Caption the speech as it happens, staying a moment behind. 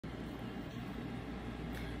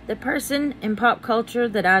The person in pop culture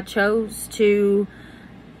that I chose to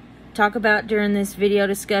talk about during this video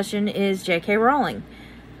discussion is J.K. Rowling.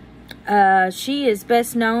 She is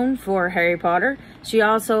best known for Harry Potter. She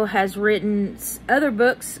also has written other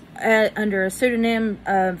books under a pseudonym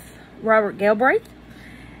of Robert Galbraith,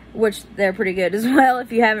 which they're pretty good as well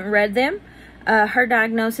if you haven't read them. Her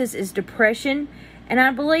diagnosis is depression, and I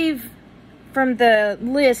believe from the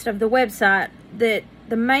list of the website that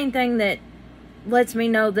the main thing that lets me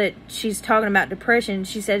know that she's talking about depression,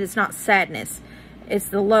 she said it's not sadness, it's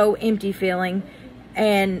the low, empty feeling.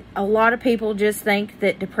 And a lot of people just think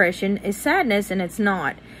that depression is sadness, and it's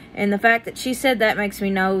not. And the fact that she said that makes me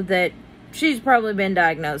know that she's probably been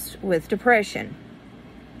diagnosed with depression.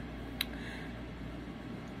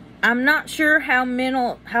 I'm not sure how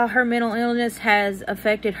her mental illness has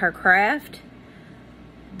affected her craft,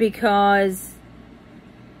 because,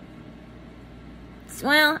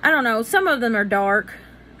 well, I don't know, some of them are dark.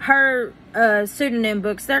 Her pseudonym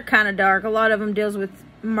books, they're kind of dark. A lot of them deals with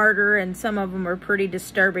murder, and some of them are pretty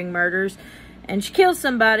disturbing murders. And she kills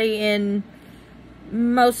somebody in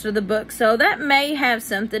most of the books, so that may have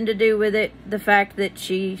something to do with it. The fact that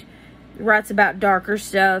she writes about darker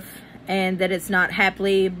stuff, and that it's not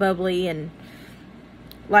happily, bubbly, and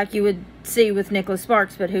like you would see with Nicholas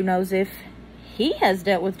Sparks. But who knows if he has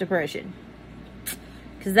dealt with depression,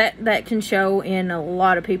 because that can show in a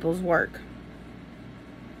lot of people's work.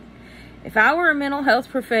 If I were a mental health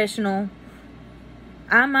professional,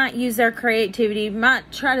 I might use their creativity,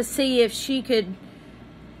 might try to see if she could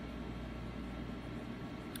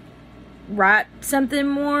write something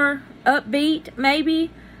more upbeat,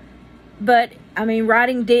 maybe. But I mean,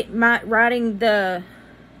 writing the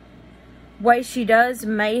way she does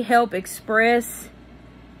may help express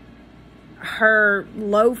her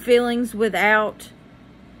low feelings without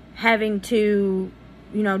having to,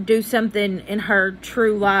 you know, do something in her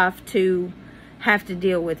true life to have to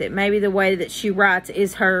deal with it. Maybe the way that she writes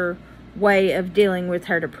is her way of dealing with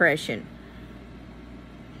her depression.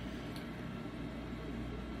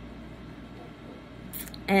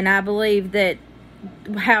 And I believe that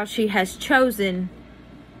how she has chosen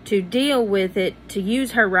to deal with it, to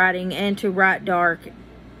use her writing and to write dark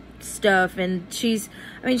stuff, and she's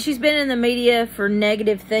been in the media for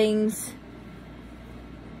negative things,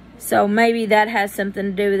 so maybe that has something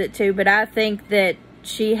to do with it too. But I think that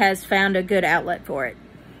she has found a good outlet for it.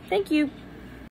 Thank you.